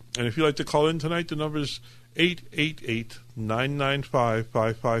left. And if you'd like to call in tonight, the number is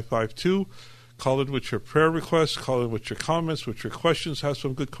 888-995-5552. Call in with your prayer requests. Call in with your comments, with your questions. Have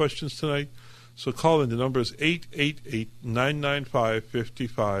some good questions tonight. So call in. The number is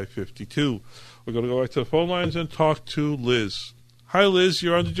 888-995-5552. We're going to go back to the phone lines and talk to Liz. Hi, Liz.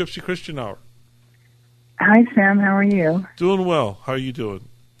 You're on the Gypsy Christian Hour. Hi, Sam. How are you? Doing well. How are you doing?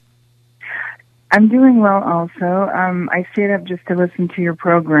 I'm doing well also. I stayed up just to listen to your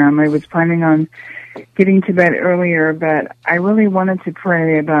program. I was planning on getting to bed earlier, but I really wanted to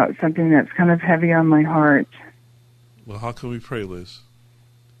pray about something that's kind of heavy on my heart. Well, how can we pray, Liz?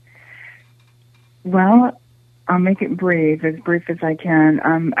 Well, I'll make it brief as I can.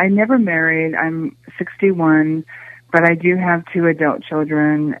 I never married. I'm 61, but I do have 2 adult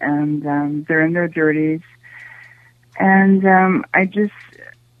children, and they're in their 30s. And I guess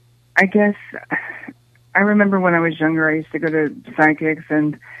I remember when I was younger, I used to go to psychics,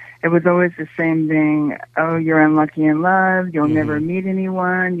 and it was always the same thing. Oh, you're unlucky in love. You'll never meet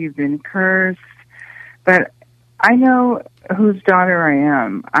anyone. You've been cursed. But I know whose daughter I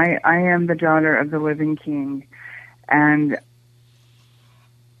am. I am the daughter of the living King. And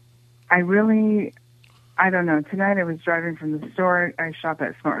I don't know. Tonight I was driving from the store. I shop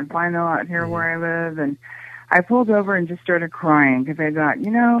at Smart & Final out here where I live, and I pulled over and just started crying because I thought,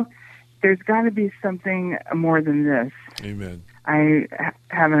 there's got to be something more than this. Amen. I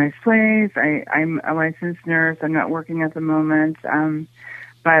have a nice place. I'm a licensed nurse. I'm not working at the moment,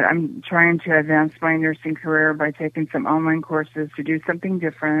 but I'm trying to advance my nursing career by taking some online courses to do something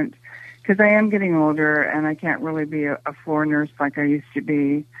different, because I am getting older and I can't really be a floor nurse like I used to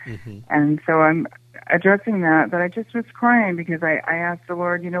be. And so I'm addressing that, but I just was crying because I asked the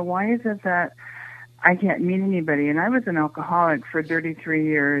Lord, why is it that I can't meet anybody? And I was an alcoholic for 33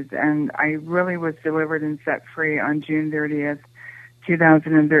 years, and I really was delivered and set free on June 30th,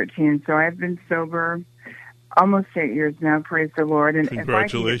 2013. So I've been sober almost 8 years now, praise the Lord. And if I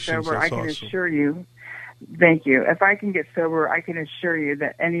can get sober, I can assure you, thank you. If I can get sober, I can assure you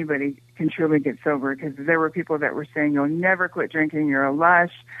that anybody can truly get sober, because there were people that were saying, you'll never quit drinking, you're a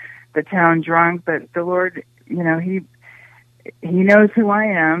lush, the town drunk. But the Lord, He knows who I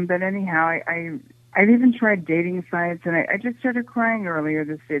am. But anyhow, I've even tried dating sites, and I just started crying earlier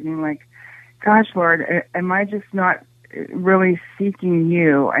this evening, like, gosh, Lord, am I just not really seeking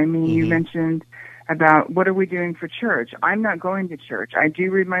you? I mean, you mentioned about what are we doing for church. I'm not going to church. I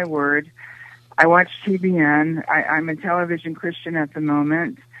do read my word. I watch TBN. I'm a television Christian at the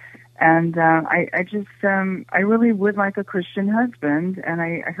moment. And I really would like a Christian husband. And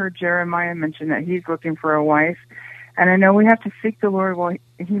I heard Jeremiah mention that he's looking for a wife. And I know we have to seek the Lord while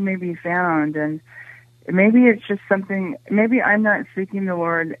he may be found. And maybe it's just something, maybe I'm not seeking the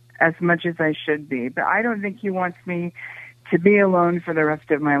Lord as much as I should be. But I don't think he wants me to be alone for the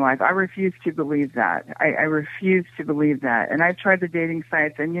rest of my life. I refuse to believe that. I refuse to believe that. And I've tried the dating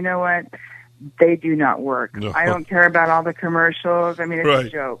sites, and you know what? they do not work. No. I don't care about all the commercials. I mean, it's Right. a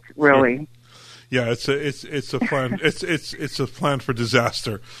joke, really. Sure. Yeah, it's a plan. it's a plan for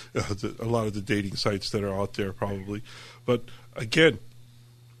disaster. A lot of the dating sites that are out there, probably. But again,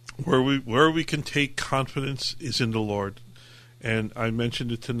 where we can take confidence is in the Lord, and I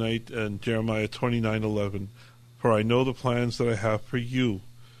mentioned it tonight in Jeremiah 29:11. For I know the plans that I have for you,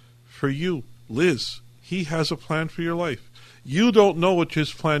 Liz. He has a plan for your life. You don't know what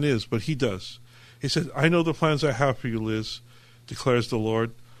his plan is, but he does. He said, I know the plans I have for you, Liz, declares the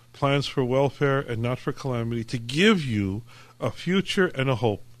Lord. Plans for welfare and not for calamity, to give you a future and a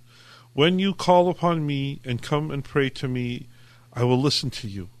hope. When you call upon me and come and pray to me, I will listen to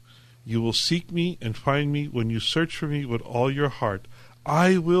you. You will seek me and find me when you search for me with all your heart.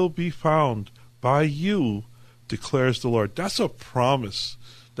 I will be found by you, declares the Lord. That's a promise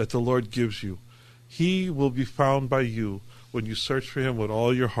that the Lord gives you. He will be found by you when you search for him with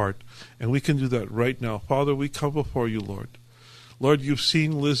all your heart. And we can do that right now. Father, we come before you, Lord. Lord, you've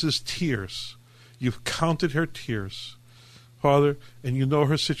seen Liz's tears. You've counted her tears, Father, and you know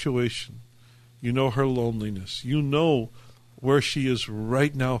her situation. You know her loneliness. You know where she is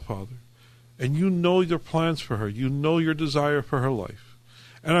right now, Father. And you know your plans for her. You know your desire for her life.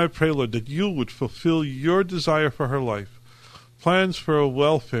 And I pray, Lord, that you would fulfill your desire for her life. Plans for her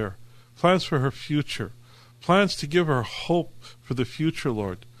welfare. Plans for her future. Plans to give her hope for the future,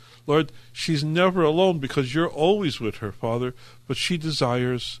 Lord. Lord, she's never alone because you're always with her, Father, but she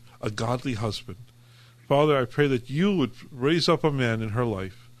desires a godly husband. Father, I pray that you would raise up a man in her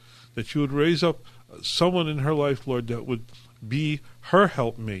life, that you would raise up someone in her life, Lord, that would be her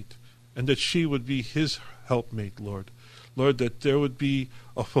helpmate, and that she would be his helpmate, Lord. Lord, that there would be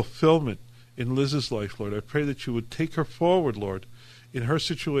a fulfillment in Liz's life, Lord. I pray that you would take her forward, Lord, in her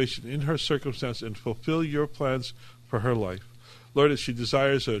situation, in her circumstance, and fulfill your plans for her life. Lord, as she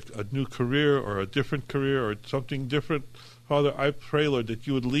desires a new career or a different career or something different, Father, I pray, Lord, that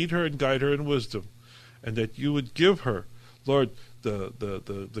you would lead her and guide her in wisdom, and that you would give her, Lord,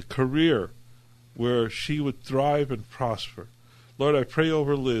 the career where she would thrive and prosper. Lord, I pray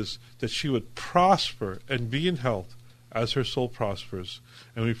over Liz that she would prosper and be in health as her soul prospers.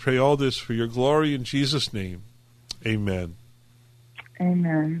 And we pray all this for your glory in Jesus' name. Amen.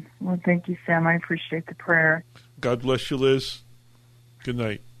 Amen. Well, thank you, Sam. I appreciate the prayer. God bless you, Liz. Good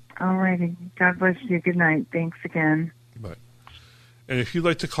night. All righty. God bless you. Good night. Thanks again. Bye. And if you'd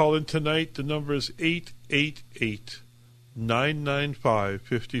like to call in tonight, the number is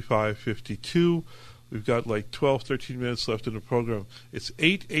 888-995-5552. We've got like 12, 13 minutes left in the program. It's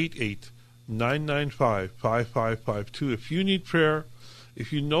 888-995-5552. If you need prayer,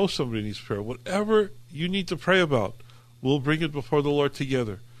 if you know somebody needs prayer, whatever you need to pray about, we'll bring it before the Lord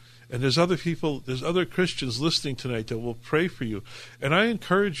together. And there's other people, there's other Christians listening tonight that will pray for you. And I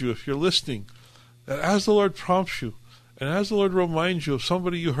encourage you, if you're listening, that as the Lord prompts you, and as the Lord reminds you of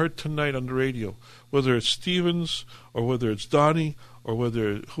somebody you heard tonight on the radio, whether it's Stevens, or whether it's Donnie, or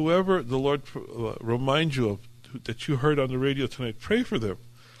whether whoever the Lord reminds you of that you heard on the radio tonight, pray for them.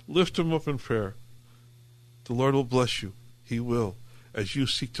 Lift them up in prayer. The Lord will bless you. He will, as you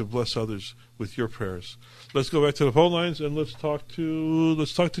seek to bless others with your prayers. Let's go back to the phone lines and let's talk to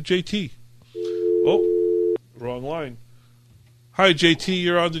JT. Oh, wrong line. Hi, JT.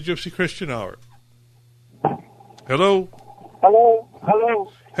 You're on the Gypsy Christian Hour. Hello.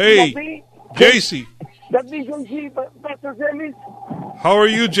 Hello. Hey, JC. That's me, JC, Pastor Semis. How are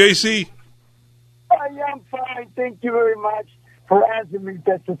you, JC? I am fine. Thank you very much for answering me,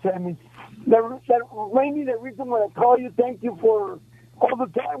 Pastor Semis. Mainly the reason when I call you, thank you for all the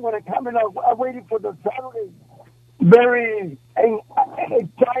time when I come in, I'm waiting for the Saturday. Very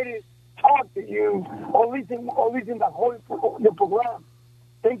excited to talk to you, or listen the whole the program.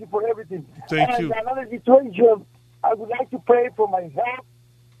 Thank you for everything. Thank you. Another situation, I would like to pray for my health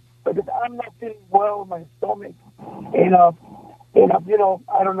because I'm not feeling well in my stomach. And I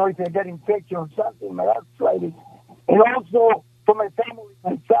don't know if I get infection or something, my arthritis. And also for my family,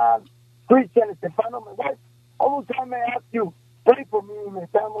 my son, Christian, Stefano, my wife. All the time I ask you, pray for me and my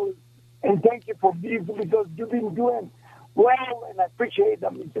family. And thank you for this because you've been doing well, and I appreciate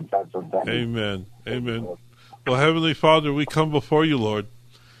that, Mr. Pastor. Amen. Amen. Well, Heavenly Father, we come before you, Lord,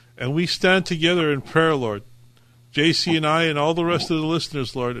 and we stand together in prayer, Lord. JC and I and all the rest of the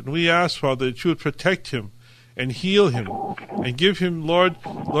listeners, Lord, and we ask, Father, that you would protect him and heal him and give him, Lord,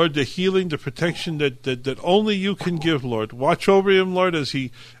 the healing, the protection that only you can give, Lord. Watch over him, Lord, as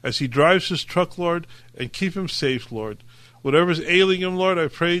he drives his truck, Lord, and keep him safe, Lord. Whatever's ailing him, Lord, I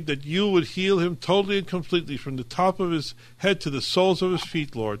pray that you would heal him totally and completely from the top of his head to the soles of his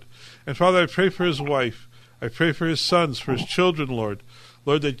feet, Lord. And Father, I pray for his wife. I pray for his sons, for his children, Lord.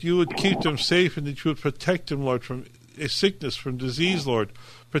 Lord, that you would keep them safe and that you would protect them, Lord, from sickness, from disease, Lord.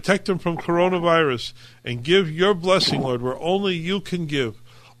 Protect them from coronavirus and give your blessing, Lord, where only you can give.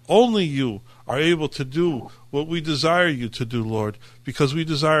 Only you are able to do what we desire you to do, Lord, because we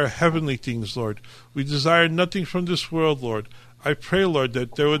desire heavenly things, Lord. We desire nothing from this world, Lord. I pray, Lord,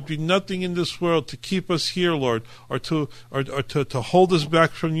 that there would be nothing in this world to keep us here, Lord, or to hold us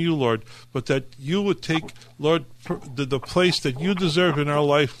back from you, Lord, but that you would take, Lord, the place that you deserve in our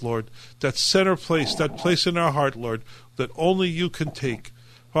life, Lord, that center place, that place in our heart, Lord, that only you can take.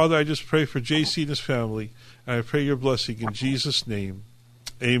 Father, I just pray for JC and his family, and I pray your blessing in Jesus' name.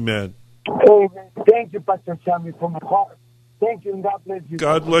 Amen. Amen. Thank you, Pastor Sammy, from my heart. Thank you, and God bless you.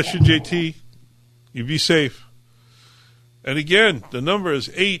 God bless you, JT. You be safe. And again, the number is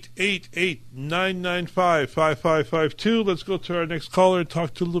 888-995-5552. Let's go to our next caller and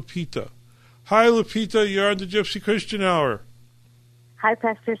talk to Lupita. Hi, Lupita. You're on the Gypsy Christian Hour. Hi,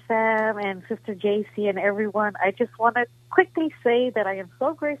 Pastor Sam and Sister JC and everyone. I just want to quickly say that I am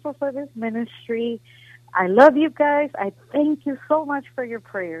so grateful for this ministry. I love you guys. I thank you so much for your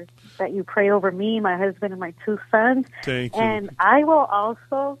prayers that you pray over me, my husband, and my 2 sons. Thank you. And I will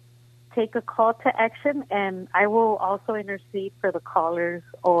also take a call to action, and I will also intercede for the callers,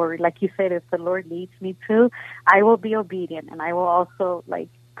 or like you said, if the Lord leads me to, I will be obedient, and I will also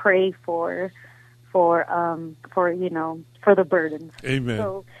pray for the burdens. Amen.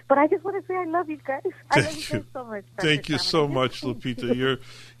 So, but I just want to say I love you guys. I love you guys so much. Thank you so much, Lupita.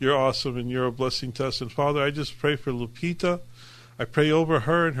 You're awesome, and you're a blessing to us. And Father, I just pray for Lupita. I pray over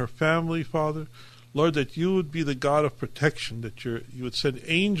her and her family, Father. Lord, that you would be the God of protection, that you would send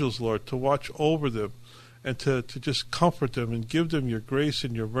angels, Lord, to watch over them and to just comfort them and give them your grace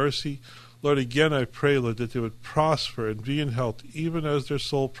and your mercy. Lord, again, I pray, Lord, that they would prosper and be in health, even as their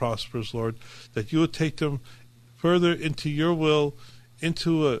soul prospers, Lord, that you would take them further into your will,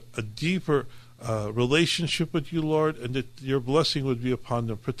 into a deeper relationship with you, Lord, and that your blessing would be upon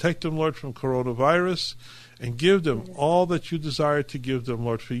them. Protect them, Lord, from coronavirus, and give them all that you desire to give them,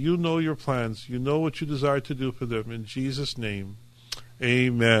 Lord, for you know your plans. You know what you desire to do for them. In Jesus' name,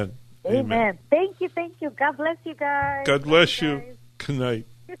 amen. Amen. Thank you. God bless you guys. God bless you. Good night.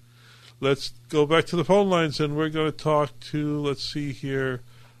 Let's go back to the phone lines, and we're going to talk to, let's see here,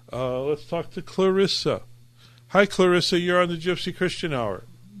 let's talk to Clarissa. Hi, Clarissa. You're on the Gypsy Christian Hour.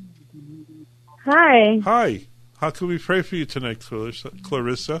 Hi. Hi. How can we pray for you tonight,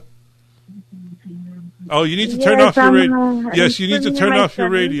 Clarissa? Oh, you need to turn off your radio. Yes, you need to turn off your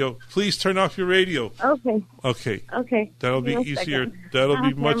radio. Please turn off your radio. Okay. Okay. That'll be easier. That'll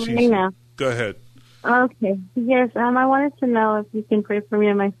be much easier. Now. Go ahead. Okay. Yes, I wanted to know if you can pray for me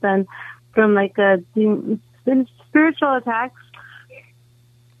and my son from spiritual attacks.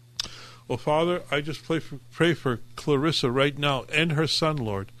 Well, Father, I just pray for Clarissa right now and her son,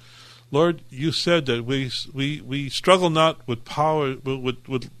 Lord. Lord, you said that we struggle not with power,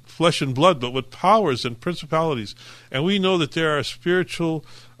 with flesh and blood, but with powers and principalities. And we know that there are spiritual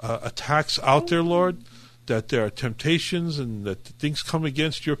attacks out there, Lord, that there are temptations and that things come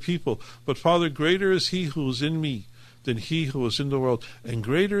against your people. But Father, greater is he who is in me than he who is in the world. And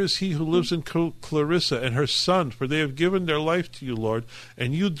greater is he who lives in Clarissa and her son, for they have given their life to you, Lord,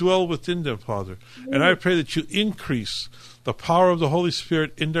 and you dwell within them, Father. And I pray that you increase the power of the Holy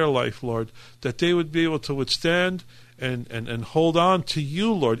Spirit in their life, Lord, that they would be able to withstand and hold on to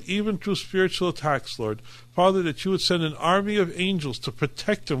you, Lord, even through spiritual attacks, Lord. Father, that you would send an army of angels to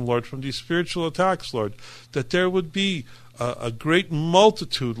protect them, Lord, from these spiritual attacks, Lord, that there would be a great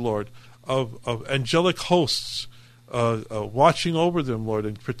multitude, Lord, of angelic hosts watching over them, Lord,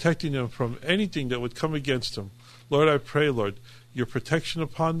 and protecting them from anything that would come against them. Lord, I pray, Lord, your protection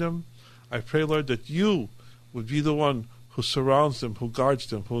upon them. I pray, Lord, that you would be the one who surrounds them, who guards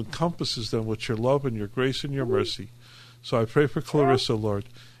them, who encompasses them with your love and your grace and your mercy. So I pray for Clarissa, Lord,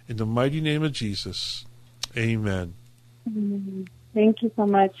 in the mighty name of Jesus. Amen. Thank you so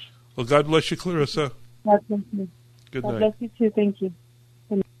much. Well, God bless you, Clarissa. God bless you. Good God night. bless you too. Thank you.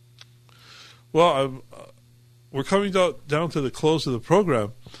 Well, we're coming down to the close of the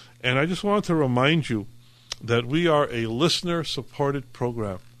program, and I just wanted to remind you that we are a listener-supported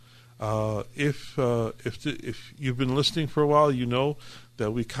program. If you've been listening for a while, you know that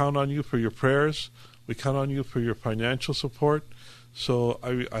we count on you for your prayers. We count on you for your financial support. So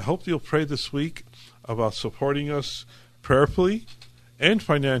I hope you'll pray this week about supporting us prayerfully and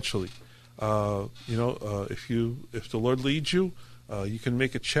financially. If the Lord leads you, you can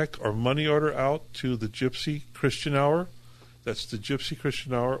make a check or money order out to the Gypsy Christian Hour. That's the Gypsy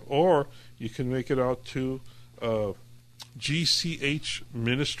Christian Hour. Or you can make it out to GCH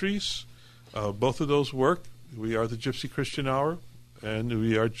Ministries. Both of those work. We are the Gypsy Christian Hour, and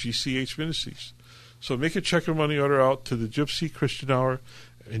we are GCH Ministries. So make a check or money order out to the Gypsy Christian Hour,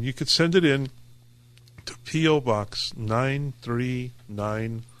 and you could send it in to P.O. Box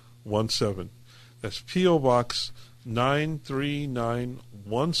 93917. That's P.O. Box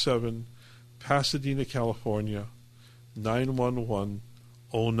 93917, Pasadena, California,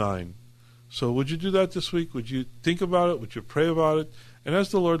 91109. So would you do that this week? Would you think about it? Would you pray about it? And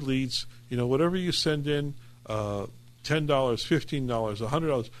as the Lord leads, whatever you send in, $10, $15,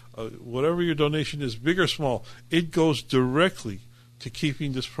 $100, whatever your donation is, big or small, it goes directly to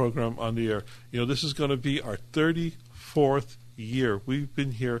keeping this program on the air. This is going to be our 34th year. We've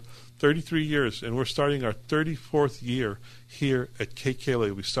been here 33 years, and we're starting our 34th year here at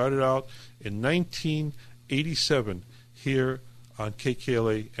KKLA. We started out in 1987 here on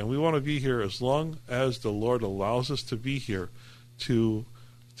KKLA, and we want to be here as long as the Lord allows us to be here to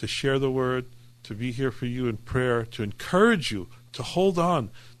share the word, to be here for you in prayer, to encourage you to hold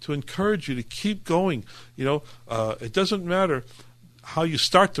on, to encourage you to keep going. It doesn't matter how you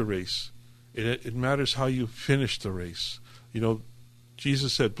start the race. It matters how you finish the race.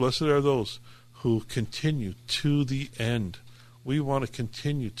 Jesus said, blessed are those who continue to the end. We want to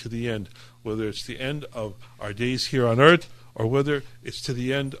continue to the end, whether it's the end of our days here on earth or whether it's to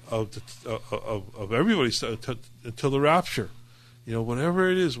the end of everybody's until the rapture. Whatever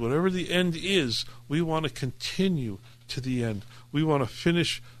it is, whatever the end is, we want to continue to the end. We want to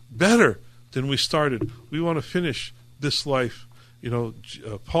finish better than we started. We want to finish this life.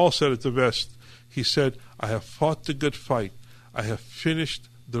 Paul said it the best. He said, I have fought the good fight. I have finished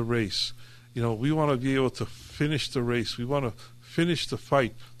the race. We want to be able to finish the race. We want to finish the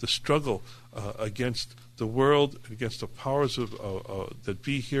fight, the struggle against the world, against the powers that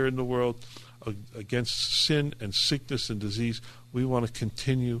be here in the world, against sin and sickness and disease. We want to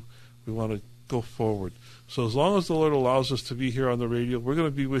continue. We want to go forward. So as long as the Lord allows us to be here on the radio, we're going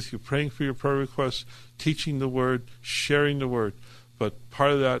to be with you, praying for your prayer requests, teaching the word, sharing the word. But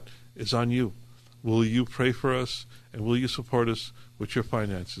part of that is on you. Will you pray for us, and will you support us with your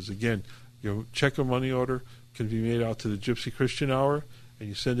finances? Again, your check or money order can be made out to the Gypsy Christian Hour, and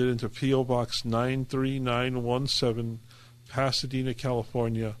you send it into P.O. Box 93917, Pasadena,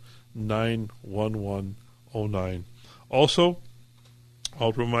 California, 91109. Also,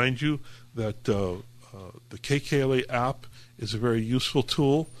 I'll remind you that the KKLA app is a very useful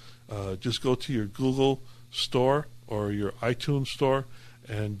tool. Just go to your Google store or your iTunes store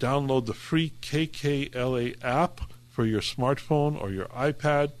and download the free KKLA app for your smartphone or your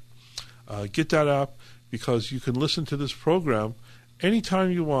iPad. Get that app because you can listen to this program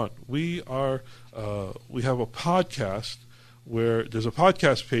anytime you want. We have a podcast where there's a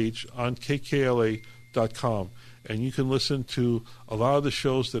podcast page on kkla.com, and you can listen to a lot of the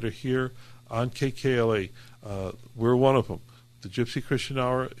shows that are here on KKLA. We're one of them, the Gypsy Christian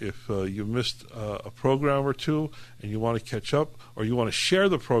Hour. If you missed a program or two and you want to catch up, or you want to share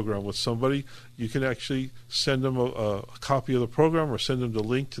the program with somebody, you can actually send them a copy of the program or send them the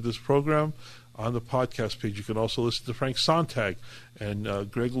link to this program on the podcast page. You can also listen to Frank Sontag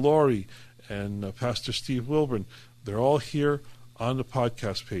and Greg Laurie and Pastor Steve Wilburn. They're all here on the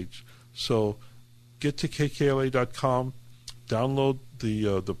podcast page. So get to kkla.com, download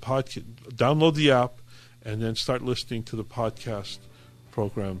download the app, and then start listening to the podcast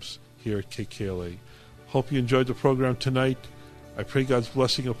programs here at KKLA. Hope you enjoyed the program tonight. I pray God's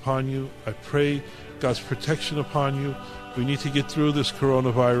blessing upon you. I pray God's protection upon you. We need to get through this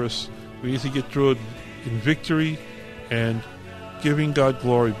coronavirus. We need to get through it in victory and giving God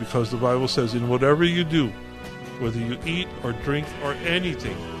glory, because the Bible says, in whatever you do, whether you eat or drink or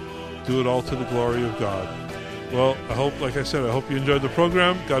anything, do it all to the glory of God. Well, I hope you enjoyed the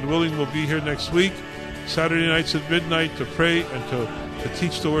program. God willing, we'll be here next week, Saturday nights at midnight, to pray and to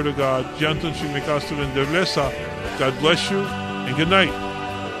teach the Word of God. God bless you, and good night.